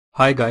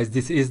Hi guys,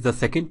 this is the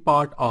second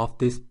part of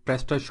this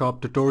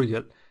Prestashop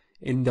tutorial.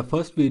 In the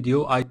first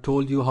video, I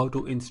told you how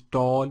to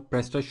install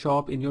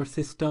Prestashop in your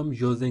system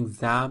using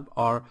XAMPP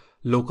or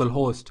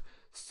localhost.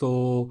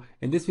 So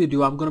in this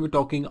video, I'm going to be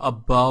talking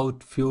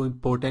about few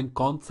important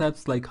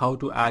concepts like how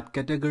to add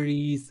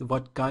categories,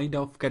 what kind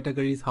of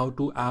categories, how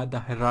to add the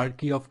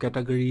hierarchy of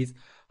categories,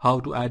 how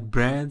to add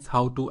brands,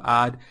 how to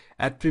add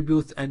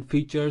attributes and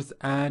features,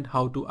 and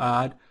how to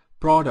add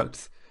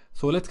products.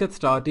 So let's get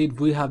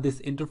started. We have this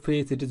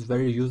interface. It is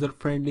very user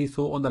friendly.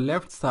 So on the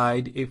left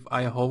side, if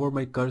I hover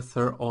my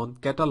cursor on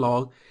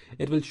catalog,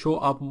 it will show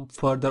up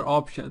further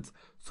options.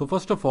 So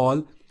first of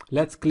all,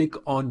 let's click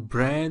on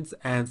brands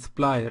and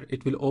supplier.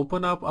 It will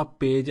open up a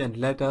page and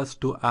let us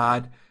to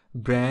add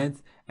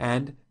brands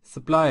and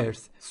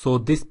suppliers. So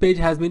this page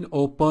has been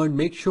opened.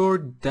 Make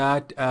sure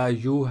that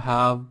you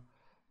have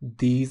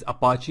these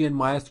Apache and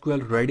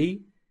MySQL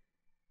ready.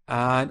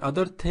 And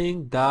other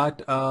thing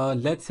that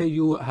let's say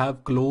you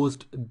have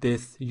closed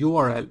this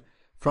URL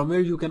from where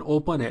you can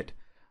open it.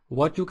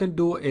 What you can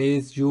do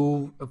is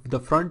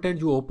the front end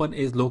you open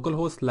is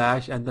localhost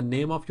 / and the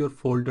name of your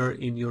folder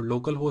in your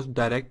localhost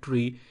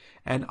directory,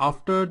 and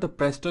after the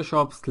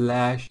Prestashop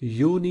 /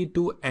 you need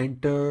to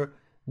enter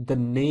the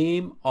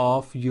name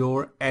of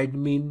your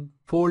admin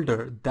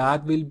folder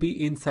that will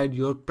be inside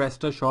your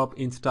Prestashop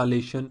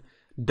installation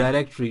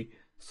directory.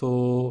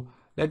 So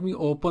let me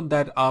open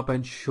that up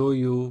and show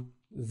you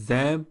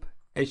XAMPP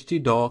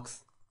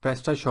htdocs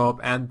Prestashop,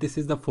 and this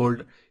is the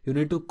folder. You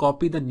need to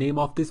copy the name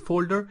of this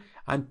folder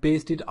and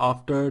paste it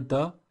after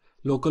the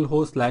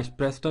localhost /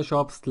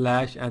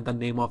 Prestashop / and the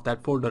name of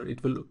that folder.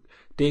 It will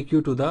take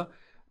you to the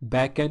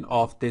backend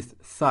of this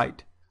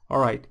site.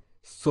 Alright,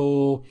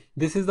 so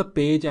this is the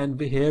page, and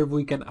here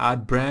we can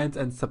add brands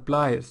and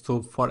suppliers.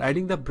 So for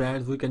adding the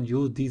brands, we can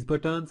use these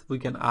buttons. We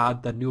can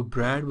add the new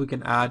brand, we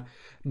can add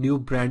new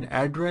brand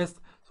address.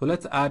 So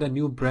let's add a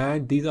new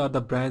brand. These are the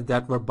brands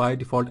that were by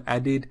default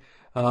added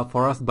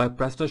for us by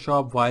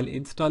Prestashop while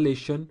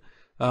installation.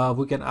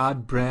 We can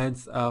add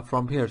brands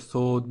from here.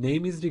 So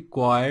name is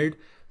required.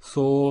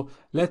 So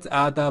let's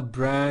add a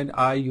brand.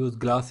 I use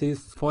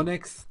glasses.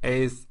 Phonex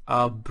is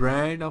a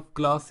brand of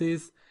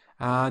glasses,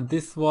 and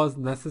this was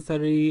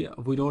necessary.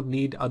 We don't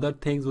need other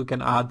things. We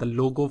can add the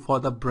logo for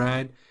the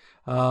brand.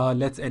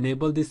 Let's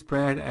enable this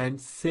brand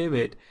and save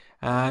it.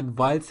 And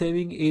while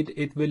saving it,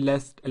 it will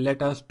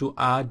let us to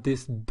add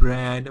this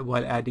brand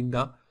while adding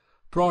the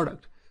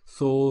product.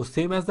 So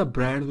same as the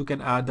brand, we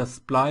can add the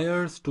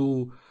suppliers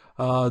to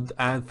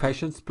and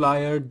fashion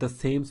supplier. The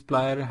same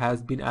supplier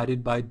has been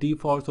added by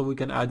default, so we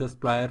can add the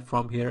supplier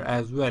from here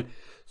as well.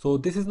 So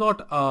this is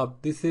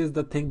not this is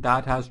the thing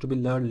that has to be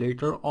learned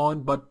later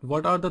on. But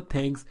what are the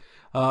things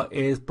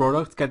is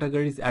products,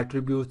 categories,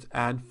 attributes,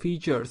 and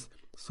features.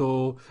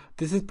 So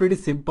this is pretty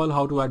simple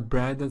how to add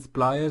brands and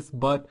suppliers,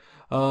 but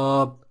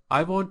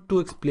I want to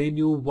explain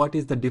you what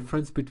is the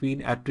difference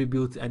between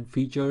attributes and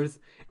features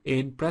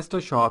in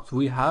Prestashop.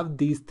 We have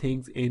these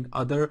things in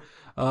other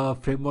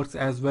frameworks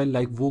as well,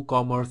 like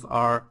WooCommerce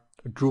or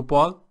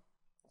Drupal.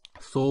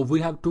 So we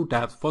have two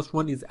tabs. First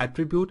one is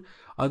attribute,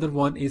 other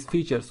one is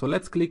feature. So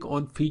let's click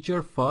on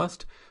feature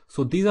first.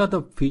 So these are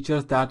the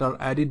features that are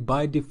added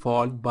by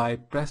default by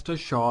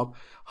Prestashop: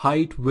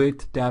 height,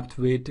 width, depth,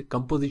 width,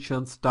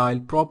 composition, style,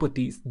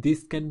 properties.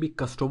 This can be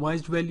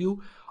customized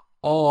value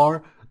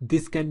or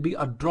this can be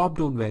a drop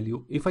down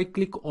value. If I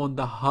click on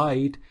the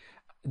height,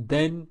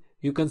 then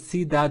you can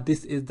see that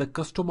this is the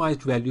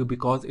customized value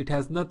because it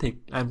has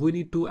nothing, and we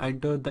need to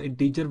enter the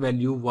integer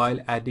value while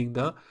adding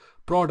the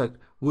product.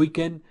 We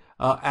can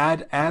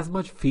add as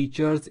much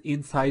features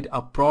inside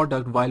a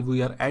product while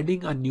we are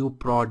adding a new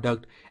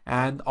product,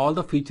 and all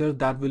the features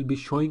that will be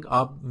showing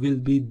up will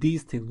be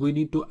these things. We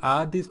need to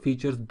add these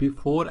features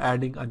before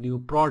adding a new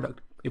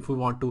product if we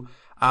want to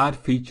add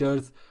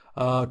features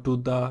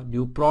to the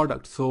new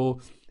product. So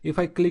if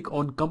I click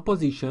on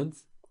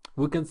compositions,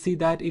 we can see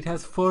that it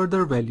has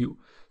further value.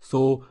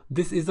 So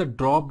this is a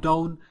drop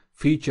down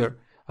feature.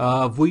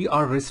 We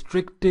are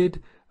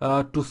restricted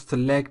to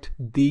select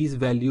these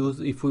values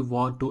if we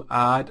want to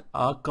add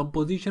a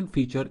composition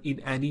feature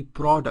in any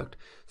product.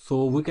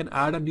 So we can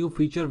add a new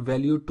feature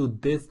value to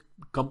this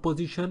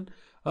composition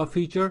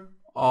feature,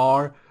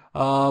 or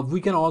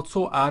we can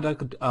also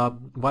add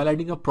while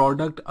adding a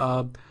product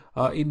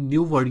in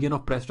new version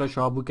of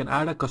Prestashop, we can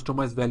add a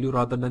customized value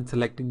rather than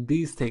selecting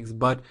these things.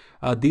 But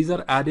these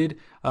are added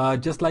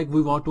just like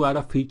we want to add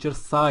a feature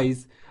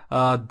size,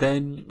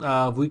 then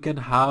we can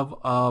have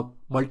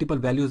multiple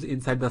values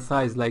inside the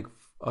size, like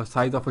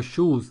size of a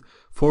shoes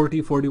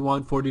 40,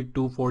 41,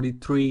 42,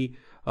 43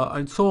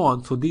 and so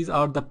on. So these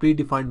are the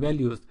predefined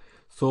values.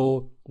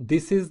 So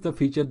this is the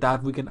feature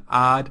that we can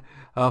add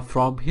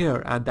from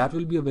here, and that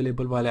will be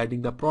available while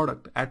adding the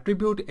product.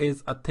 Attribute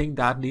is a thing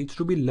that needs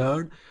to be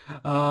learned.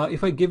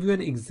 If I give you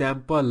an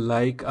example,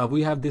 like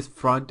we have this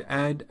front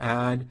end,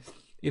 and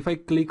if I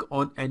click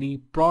on any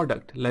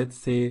product, let's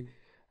say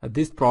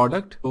this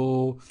product,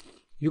 so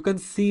you can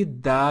see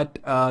that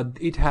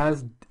it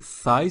has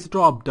size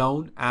drop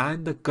down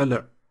and the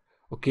color.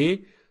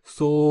 Okay,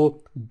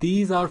 So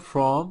these are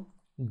from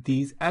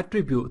these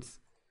attributes.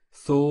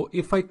 So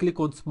if I click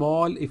on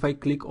small, if I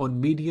click on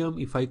medium,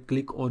 if I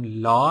click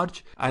on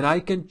large, and I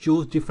can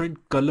choose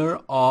different color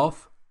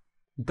of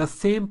the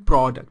same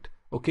product.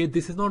 Okay,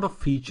 this is not a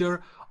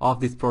feature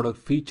of this product.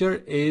 Feature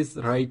is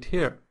right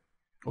here.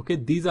 Okay,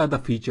 these are the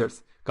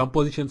features,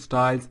 composition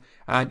styles,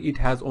 and it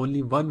has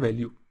only one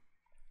value.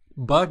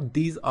 But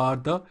these are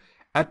the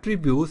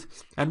attributes,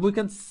 and we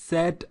can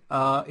set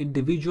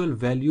individual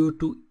value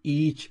to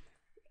each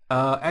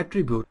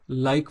attribute.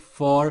 Like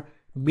for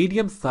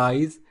medium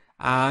size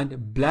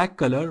and black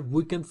color,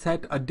 we can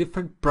set a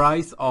different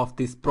price of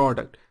this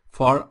product.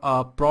 For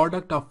a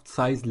product of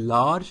size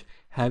large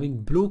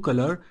having blue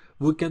color,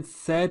 we can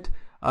set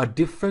a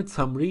different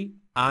summary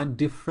and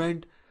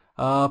different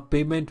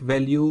payment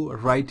value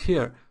right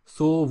here.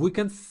 So we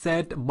can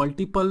set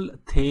multiple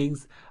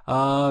things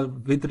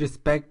with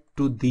respect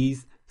to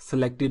these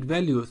selected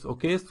values.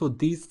 Okay, so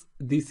this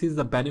is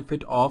the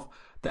benefit of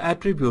the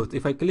attributes.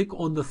 If I click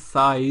on the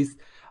size,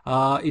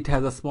 it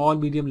has a small,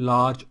 medium,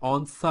 large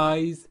on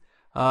size.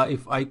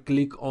 If I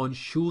click on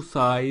shoe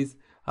size,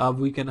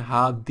 we can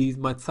have these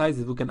much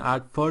sizes. We can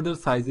add further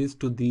sizes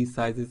to these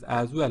sizes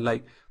as well.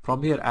 Like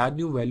from here, add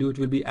new value, it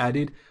will be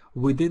added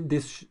within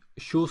this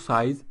shoe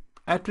size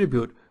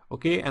attribute.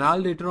 Okay, and I'll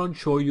later on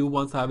show you,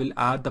 once I will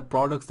add the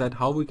products, that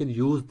how we can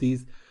use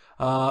these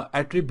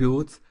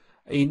attributes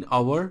in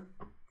our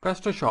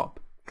Prestashop.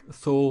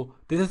 So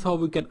this is how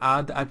we can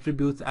add the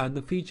attributes and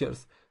the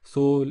features.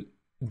 So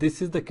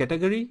this is the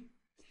category.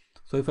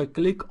 So if I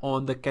click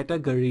on the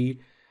category,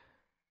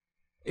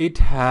 it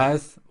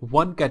has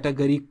one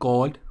category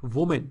called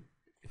women.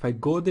 If I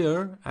go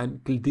there,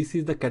 and this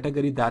is the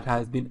category that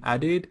has been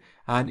added,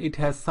 and it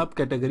has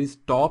subcategories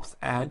tops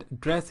and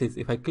dresses.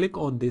 If I click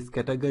on this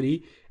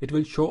category, it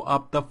will show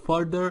up the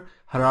further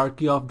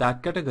hierarchy of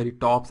that category,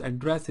 tops and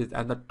dresses,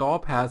 and the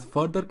top has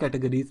further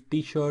categories,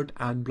 t-shirt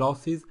and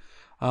blouses,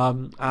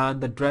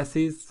 and the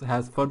dresses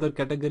has further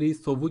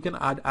categories. So we can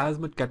add as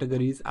much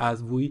categories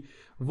as we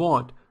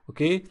want.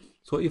 Okay,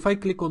 so if I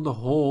click on the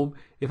home,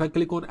 if I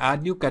click on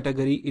add new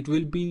category, it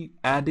will be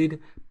added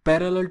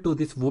parallel to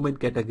this woman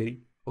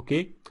category.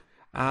 Okay,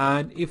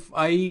 and if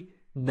I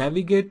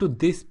navigate to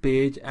this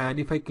page, and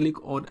if I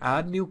click on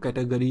add new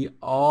category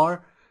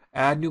or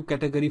add new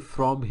category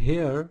from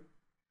here,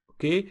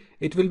 okay,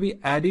 it will be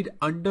added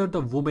under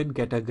the woman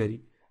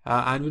category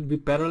and will be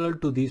parallel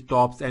to these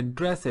tops and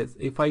dresses.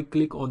 If I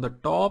click on the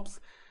tops,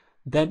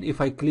 then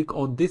if I click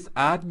on this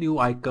add new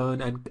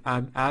icon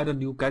and add a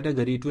new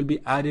category, it will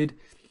be added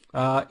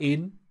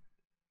in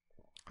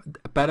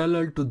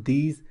parallel to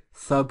these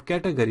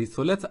subcategories.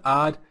 So let's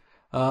add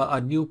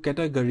a new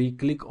category.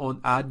 Click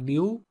on add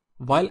new.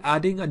 While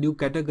adding a new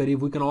category,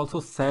 we can also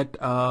set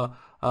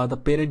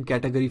the parent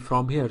category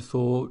from here.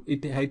 So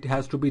it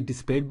has to be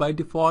displayed by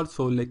default,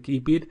 so let's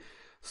keep it.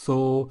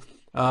 So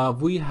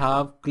we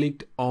have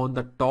clicked on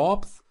the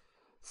tops,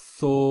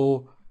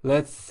 so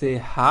let's say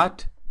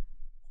hat,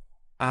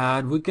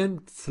 and we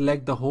can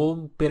select the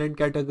home parent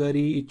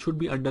category. It should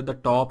be under the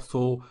top,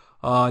 so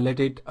let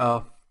it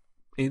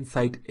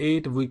inside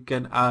it. We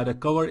can add a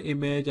cover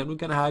image, and we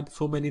can add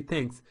so many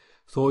things.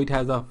 So it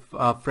has a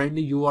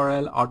friendly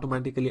URL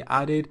automatically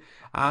added,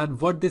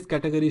 and what this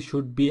category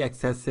should be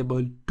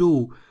accessible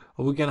to.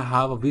 We can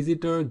have a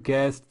visitor,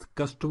 guests,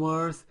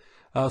 customers,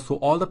 so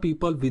all the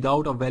people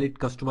without a valid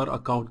customer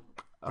account.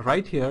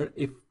 Right here,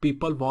 if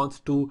people wants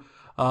to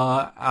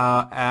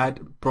add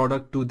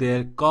product to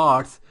their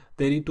carts,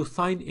 they need to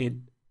sign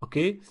in.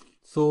 Okay,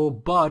 so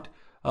but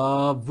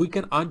we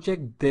can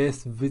uncheck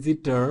this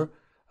visitor,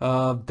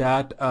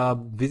 that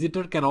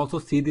visitor can also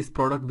see this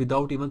product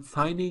without even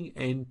signing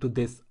into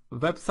this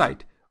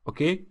website.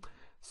 Okay,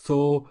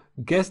 so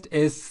guest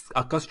is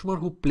a customer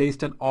who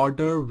placed an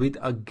order with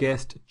a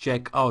guest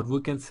checkout. We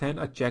can send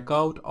a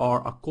checkout or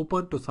a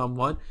coupon to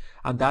someone,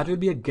 and that will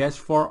be a guest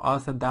for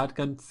us, and that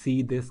can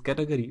see this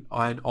category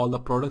and all the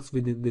products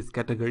within this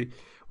category.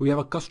 We have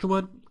a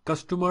customer.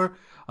 Customer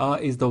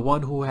is the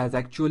one who has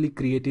actually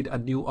created a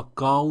new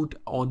account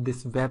on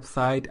this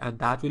website, and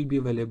that will be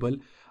available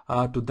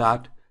to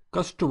that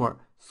customer.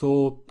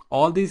 So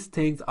all these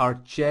things are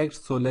checked.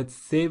 So let's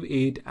save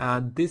it,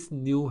 and this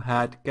new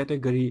hat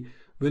category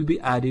will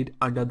be added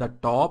under the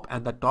top,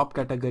 and the top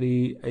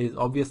category is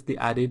obviously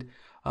added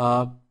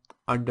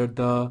under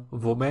the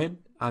woman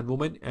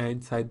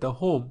inside the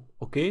home.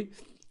 Okay,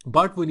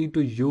 but we need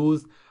to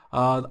use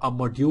a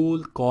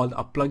module called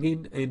a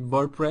plugin in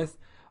WordPress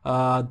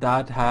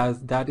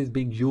that is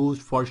being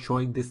used for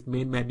showing this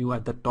main menu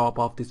at the top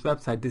of this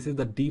website. This is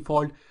the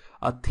default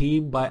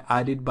theme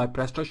added by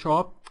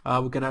Prestashop.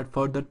 We can add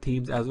further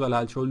themes as well.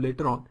 I'll show you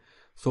later on.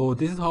 So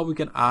this is how we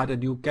can add a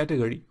new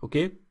category.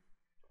 Okay,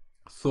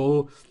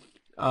 so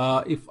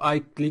if I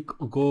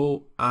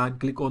go and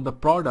click on the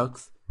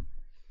products,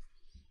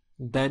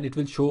 then it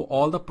will show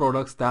all the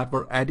products that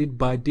were added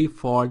by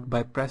default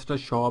by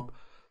Prestashop.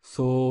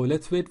 So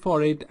let's wait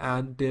for it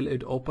until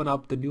it open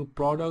up the new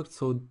products.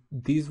 So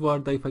these were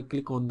the, if I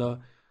click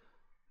on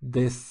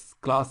this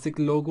classic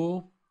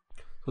logo,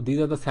 So these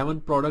are the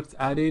 7 products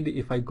added.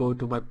 If I go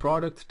to my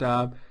products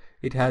tab,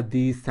 it has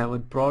these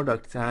 7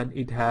 products and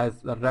it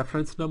has the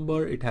reference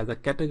number, it has a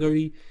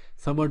category,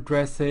 summer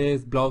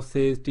dresses,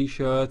 blouses,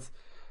 t-shirts.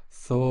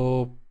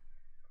 So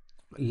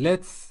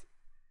let's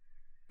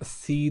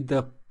see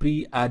the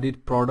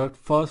pre-added product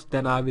first,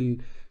 then I will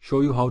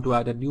show you how to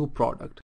add a new product.